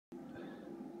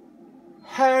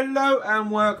Hello and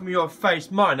welcome to your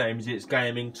face. My name is It's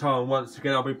Gaming Tom. Once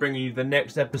again, I'll be bringing you the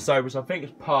next episode, which I think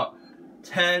is part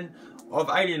 10 of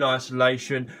Alien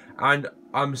Isolation. And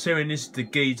I'm assuming this is the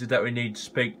geezer that we need to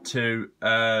speak to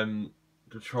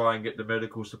try and get the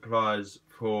medical supplies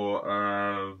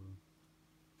for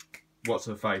what's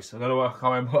her face. I don't know. I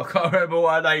can't remember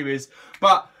what her name is,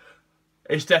 but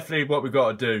it's definitely what we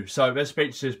got to do. So let's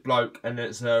speak to this bloke and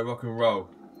let's rock and roll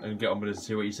and get on with it and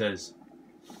see what he says.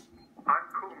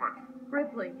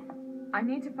 Ripley, I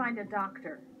need to find a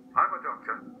doctor. I'm a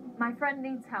doctor. My friend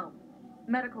needs help.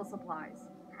 Medical supplies.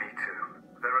 Me too.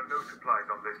 There are no supplies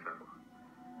on this level.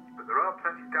 But there are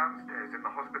plenty downstairs in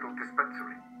the hospital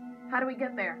dispensary. How do we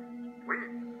get there? We?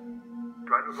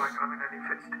 Do I look like I'm in any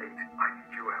fit state? I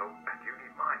need your help and you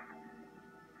need mine.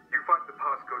 You find the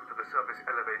passcode for the service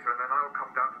elevator and then I'll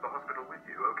come down to the hospital with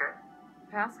you, okay?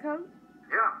 Passcode?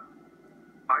 Yeah.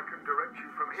 I can direct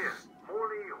you from here.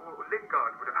 Morley or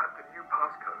Lingard would have had the new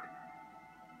passcode.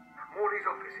 Morley's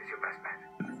office is your best bet.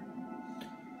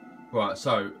 Right,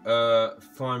 so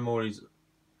find Morley's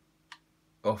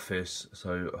office.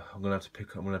 So I'm gonna have to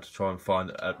try and find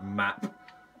a map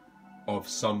of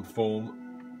some form.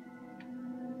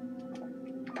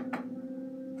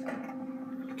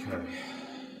 Okay.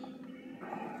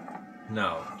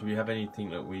 Now, do we have anything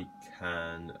that we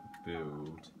can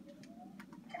build?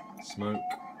 Smoke.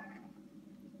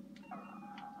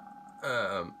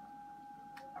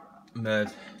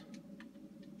 Med.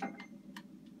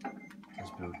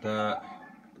 Let's build that,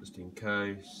 just in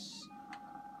case.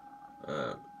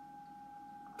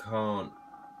 Can't.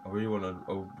 I would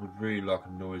really like a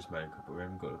noisemaker, but we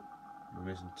haven't got. We're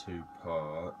missing 2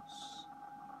 parts.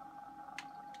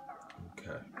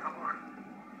 Okay. Come on.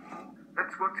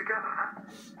 Let's work together, huh?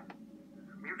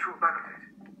 Mutual benefit.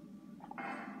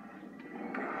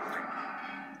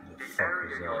 The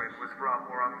area you're in was for our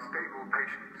more unstable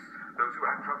patients. Those who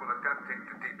had trouble adapting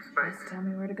to deep space. Just tell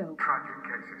me where to go. Tragic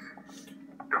cases.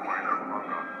 Don't worry, they'll all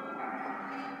gone.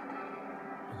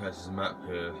 Okay, there's a map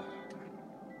here.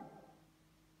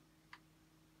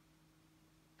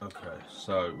 Okay,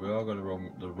 so we are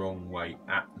going the wrong way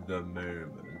at the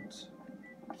moment.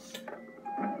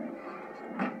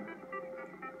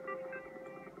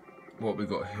 What we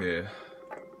got here?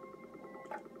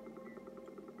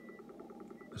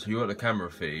 So you got the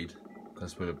camera feed,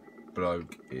 that's where the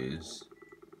bloke is.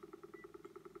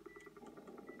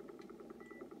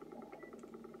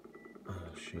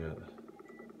 Oh shit.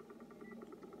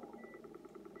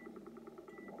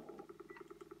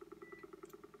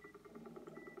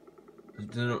 I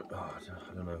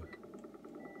don't know.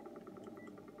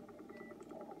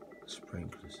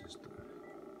 Sprinkler system.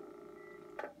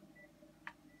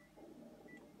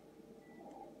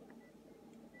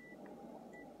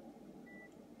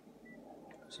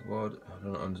 So what? I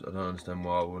don't understand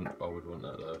why I would want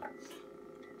that though.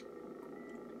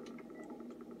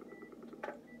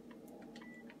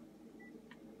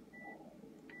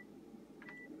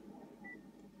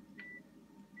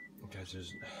 Okay,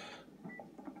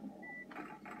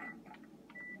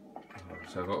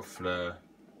 so I got a flare.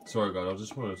 Sorry guys, I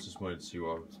just wanted to see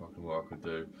what I could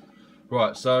do.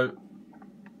 Right, so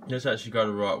let's actually go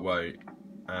the right way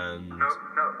and. No,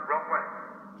 wrong way.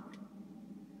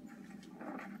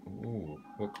 Ooh,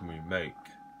 what can we make?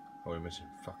 Oh, we're missing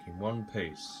fucking 1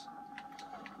 piece.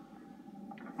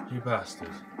 You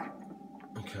bastard.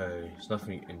 Okay, there's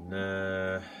nothing in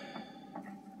there.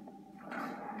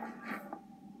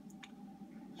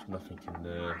 There's nothing in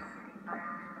there.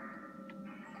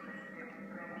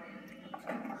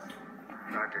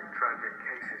 Tragic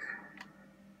cases.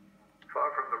 Far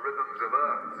from the rhythms of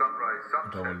Earth, sunrise,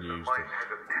 sunset, the mind has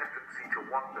a tendency to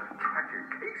wander. Tragic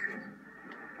cases.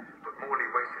 But Morley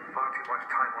wasted far too much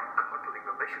time on coddling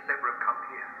them. They should never have come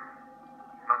here.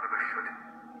 None of us should.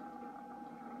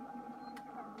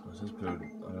 What's this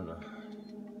building? I don't know.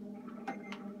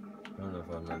 I don't know if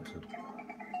I'm meant to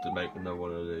make another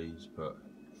one of these, but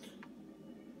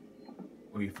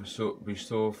we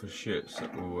store for ships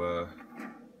that will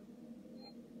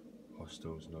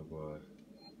hostiles, no way.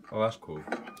 Oh, that's cool.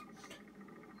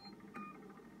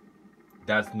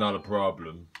 That's not a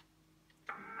problem.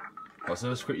 Right, so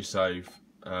let's quickly save.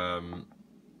 And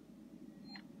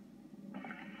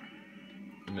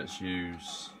let's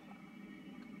use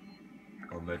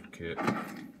our med kit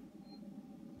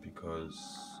because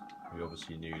we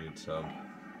obviously needed some.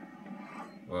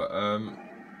 Right,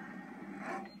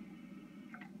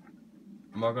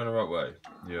 am I going the right way?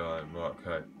 Yeah, I am. Right,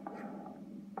 okay.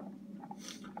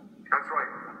 That's right.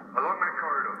 Along that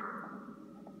corridor.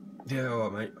 Yeah,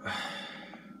 alright, mate.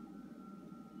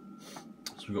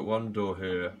 So we've got one door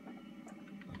here.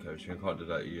 Okay, so we can't do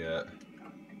that yet.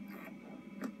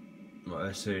 Right,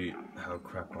 let's see how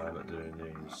crap I am at doing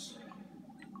these.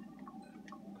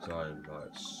 Because I am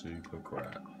like super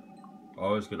crap. I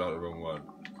always get like the wrong one.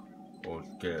 Or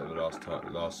get it at the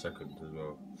last second as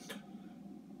well.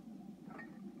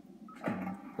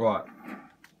 Right.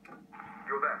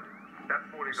 You're there. That's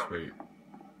Morley's office. Sweet.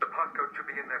 The passcode should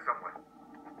be in there somewhere.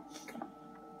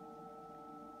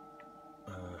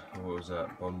 What was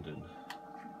that? Bonding.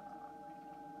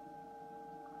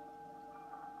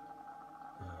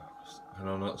 Can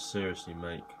I not seriously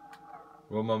make...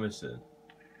 What am I missing?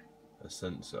 A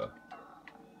sensor.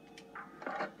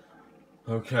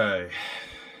 Okay.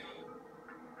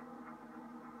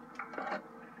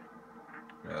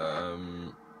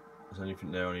 Is there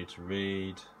anything there I need to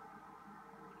read?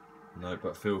 No,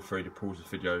 but feel free to pause the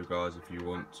video, guys, if you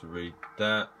want to read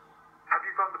that. Have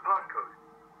you found the passcode?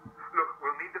 Look,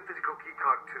 we'll need the physical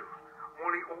keycard too.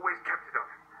 Morley always kept it on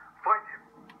him. Find him.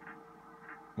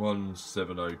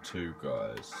 1702,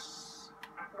 guys.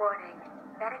 Warning.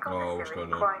 Medical what's facility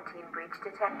going on? Quarantine breach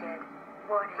detected.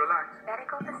 Warning. Relax.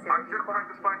 Medical I'm facility just trying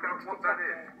to find out breach what that is.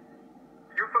 detected.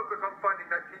 You focus on finding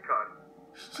that keycard.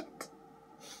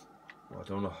 Well, I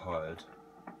don't want to hide.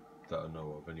 That I know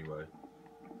of, anyway.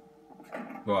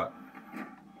 Right.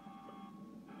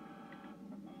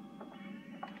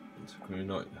 So can we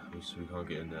not... So we can't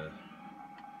get in there.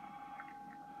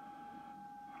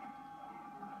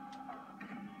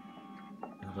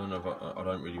 I don't know if I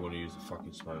don't really want to use the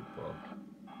fucking smoke bomb.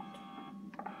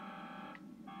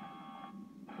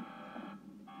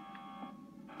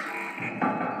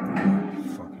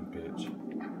 Fucking bitch.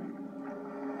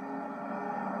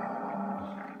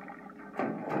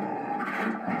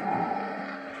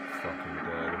 Fucking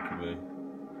dare look at me.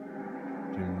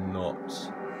 Do not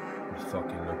be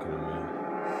fucking looking at me.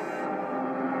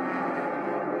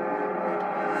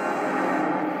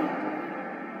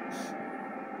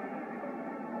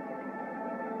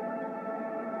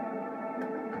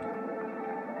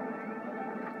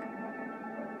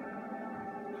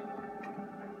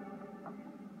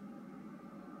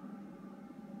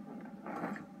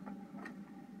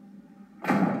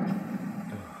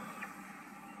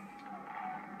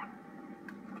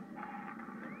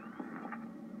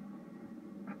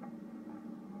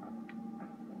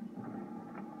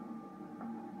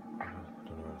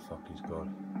 Fuck, he's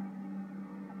gone.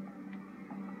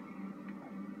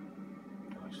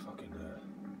 Oh, he's fucking there.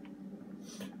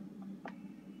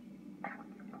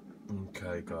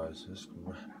 Okay, guys, let's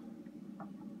go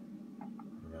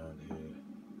around here.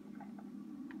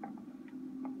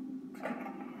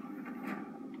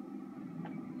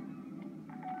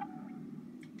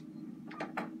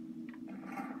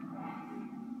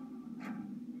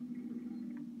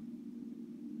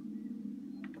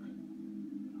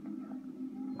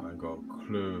 I ain't got a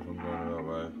clue if I'm going that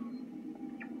way.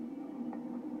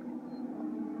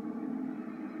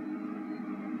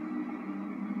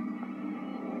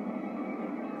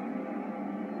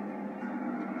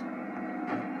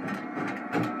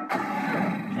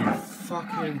 You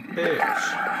fucking bitch.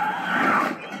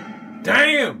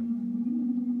 Damn!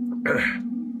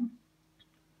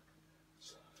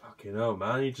 Fucking hell,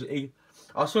 man.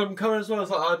 I saw him coming as well.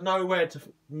 It's like I had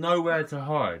nowhere to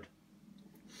hide.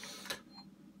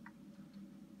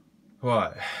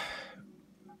 Right.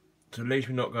 So at least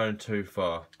we're not going too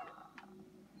far.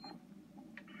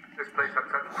 This place had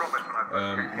such promise when I first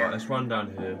came here. Right, let's run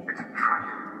down here. It's a trap.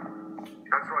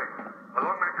 That's right.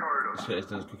 Along that corridor. Let's get this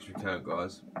done as quick as we can,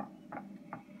 guys.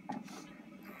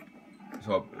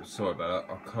 Sorry about that.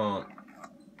 I can't.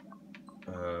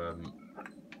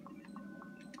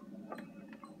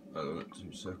 Hold on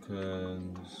 2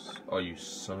 seconds. Oh, you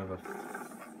son of a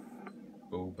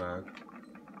ball bag.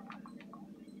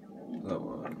 That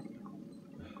one,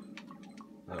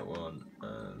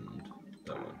 and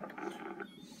that one.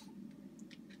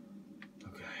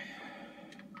 Okay.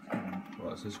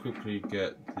 Right, so let's quickly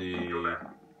get the. You're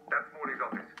there. That's Morley's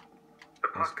office. The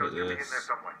Let's get passcode should be in there this.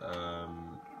 somewhere.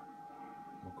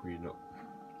 What can we not?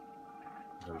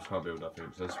 No, we can't build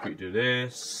nothing. So let's quickly do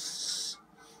this.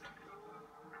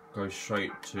 Go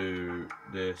straight to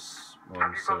this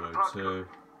 1702. Look,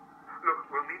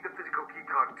 we'll need the physical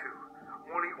keycard too.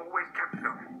 Morley always kept it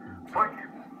on him. Find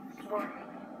him. Warning.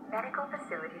 Medical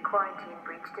facility quarantine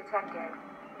breach detected.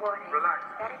 Warning. Relax.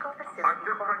 Medical facility I'm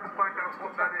just trying to quarantine find out breach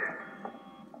what that detected.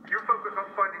 is. You focus on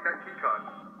finding that keycard.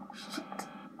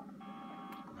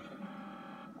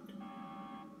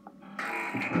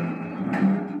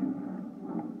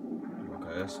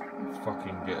 Okay, let's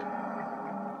fucking get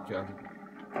out of.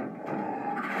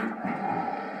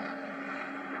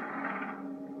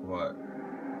 Right,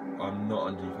 I'm not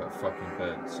underneath that fucking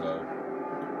bed, so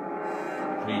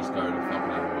Please go the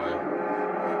fucking other way.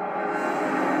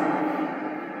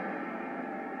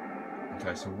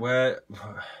 Okay, so where...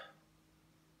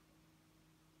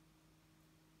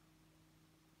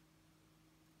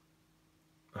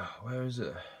 Where is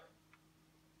it?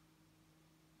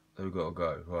 There we gotta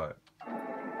go, right.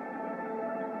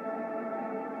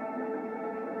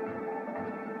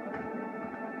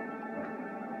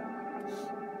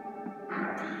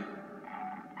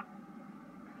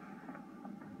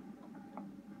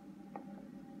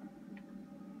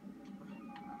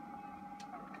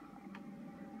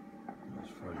 Let's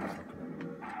throw you fucking...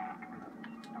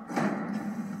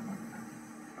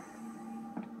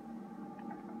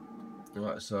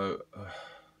 Right, so...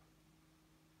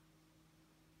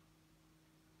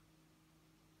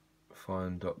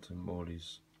 find Dr.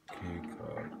 Morley's key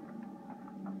card.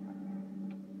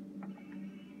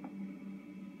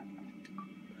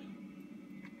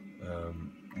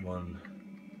 Um,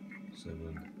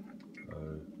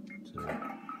 1702.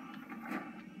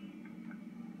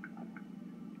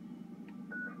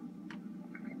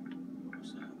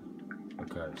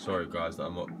 Okay, sorry guys that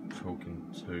I'm not talking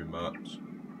too much.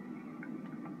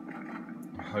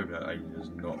 I hope that alien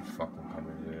does not fucking come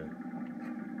in here.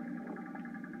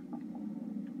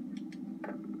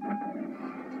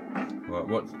 Right,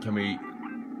 what can we...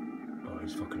 Oh,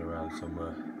 he's fucking around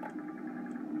somewhere.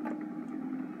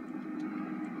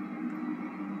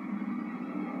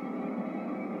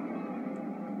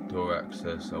 Door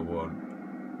access, I want.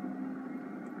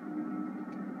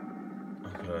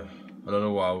 Okay. I don't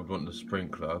know why I would want the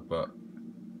sprinkler, but...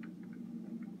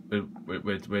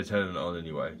 We're turning it on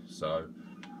anyway, so...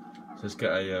 Let's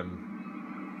get a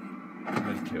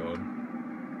medkit on.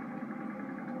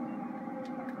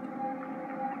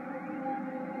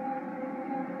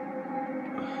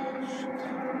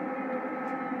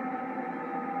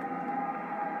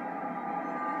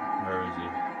 Where is he?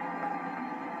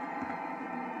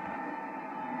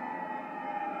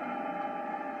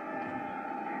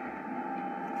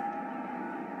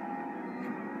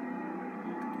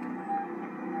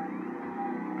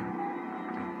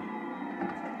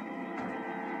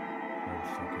 Where the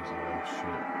fuck is he? Oh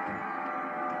shit.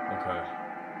 Okay.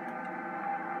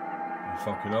 You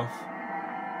fucking off?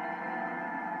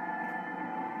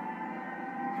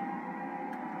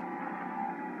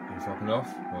 You fucking off?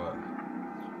 What?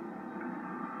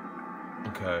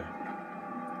 Okay.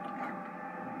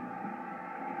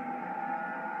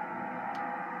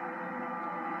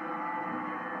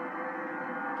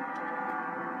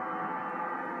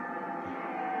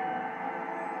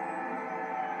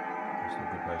 That's not a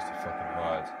good place to fucking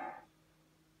hide.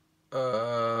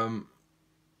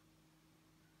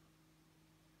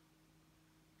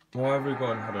 Why have we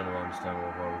gone? I don't know, I understand why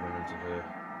we're going into here.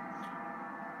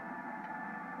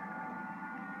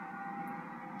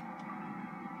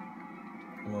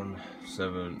 One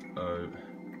 702.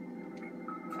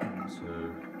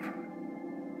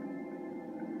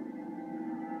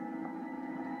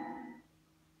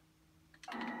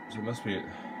 So it must be.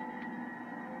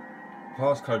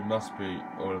 Passcode must be,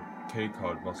 or a key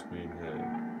card must be in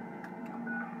here.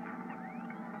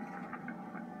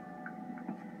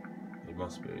 It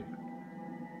must be.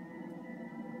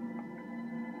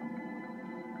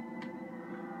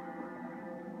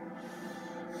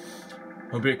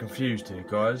 I'm a bit confused here,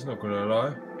 guys, not gonna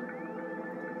lie.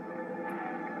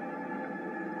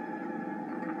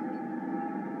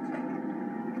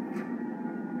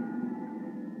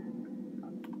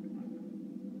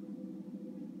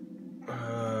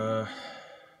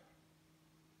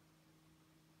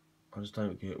 I just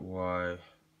don't get why.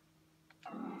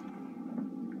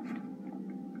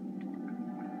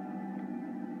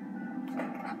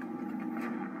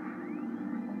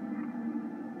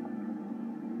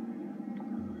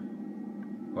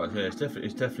 Right, yeah, it's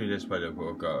definitely this way that we've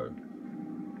got to go.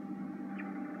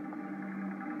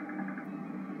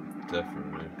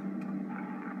 Definitely.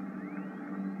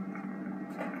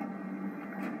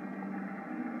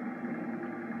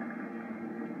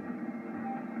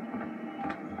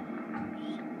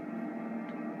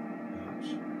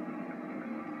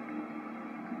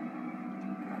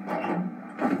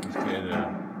 Let's get in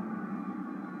there.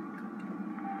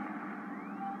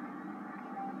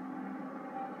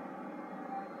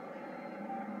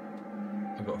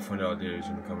 I've got a funny idea who's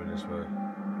going to come in this way.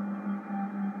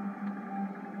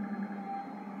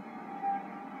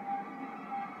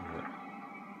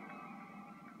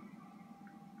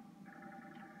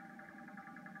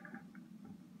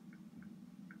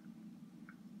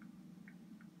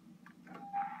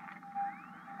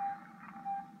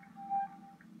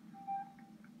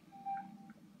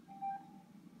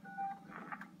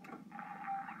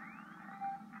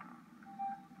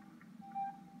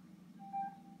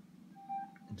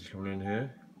 Just coming in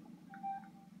here.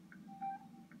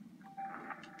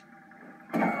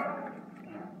 I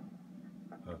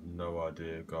have no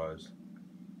idea, guys.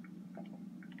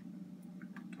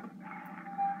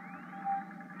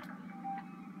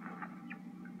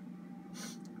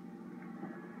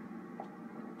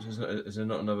 Is there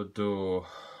not another door?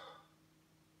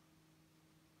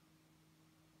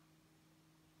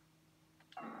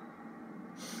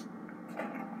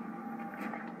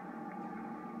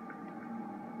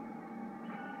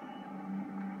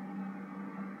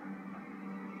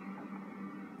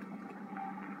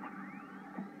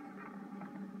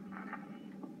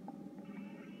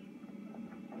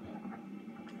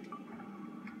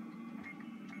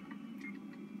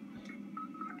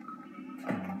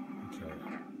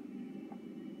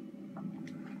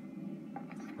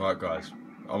 Right, guys,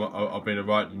 I've been a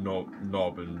right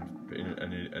knob and been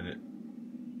an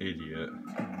idiot.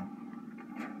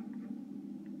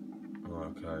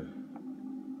 Okay.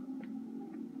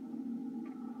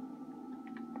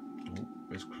 Oh,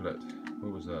 it's collect.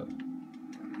 What was that?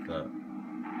 That.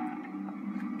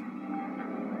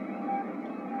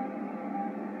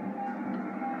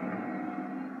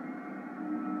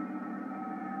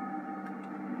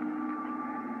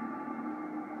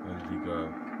 Where did he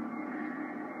go?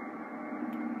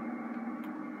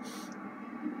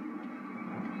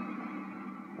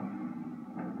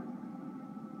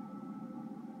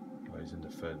 He's in the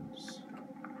fence.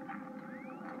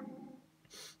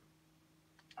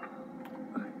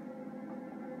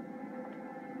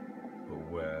 But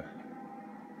where?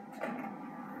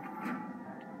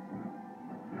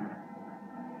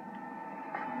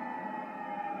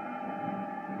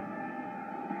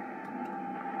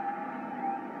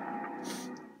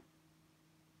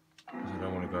 Because I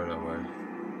don't want to go that way.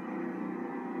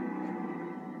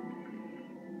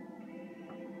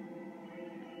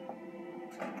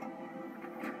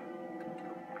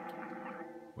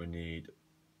 We need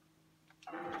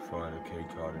to find a key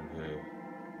card in here.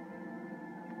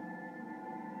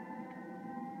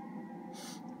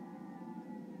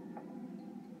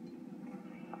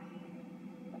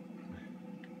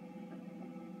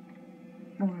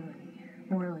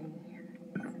 Morley.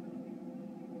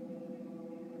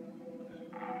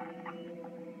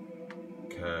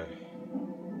 Okay.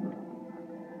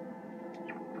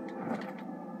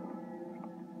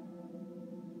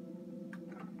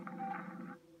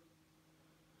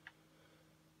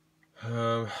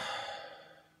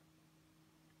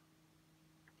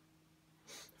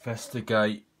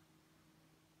 Investigate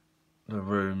the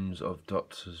rooms of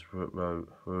Doctor's route.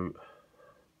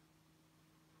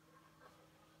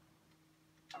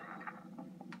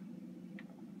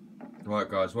 Right,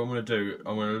 guys, what I'm going to do,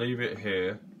 I'm going to leave it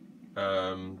here.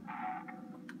 Actually,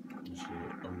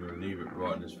 I'm going to leave it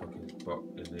right in this fucking spot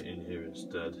in here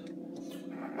instead.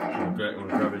 I'm going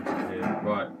to grab into here.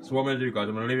 Right, so what I'm going to do, guys,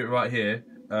 I'm going to leave it right here.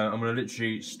 I'm going to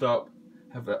literally stop,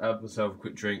 have myself a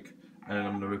quick drink, and then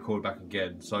I'm going to record back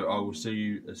again. So I will see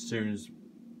you as soon as,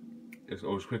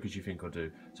 or as quick as you think I'll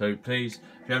do. So please,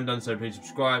 if you haven't done so, please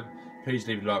subscribe. Please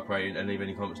leave a like rating and leave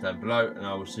any comments down below. And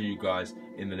I will see you guys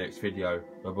in the next video.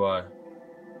 Bye bye.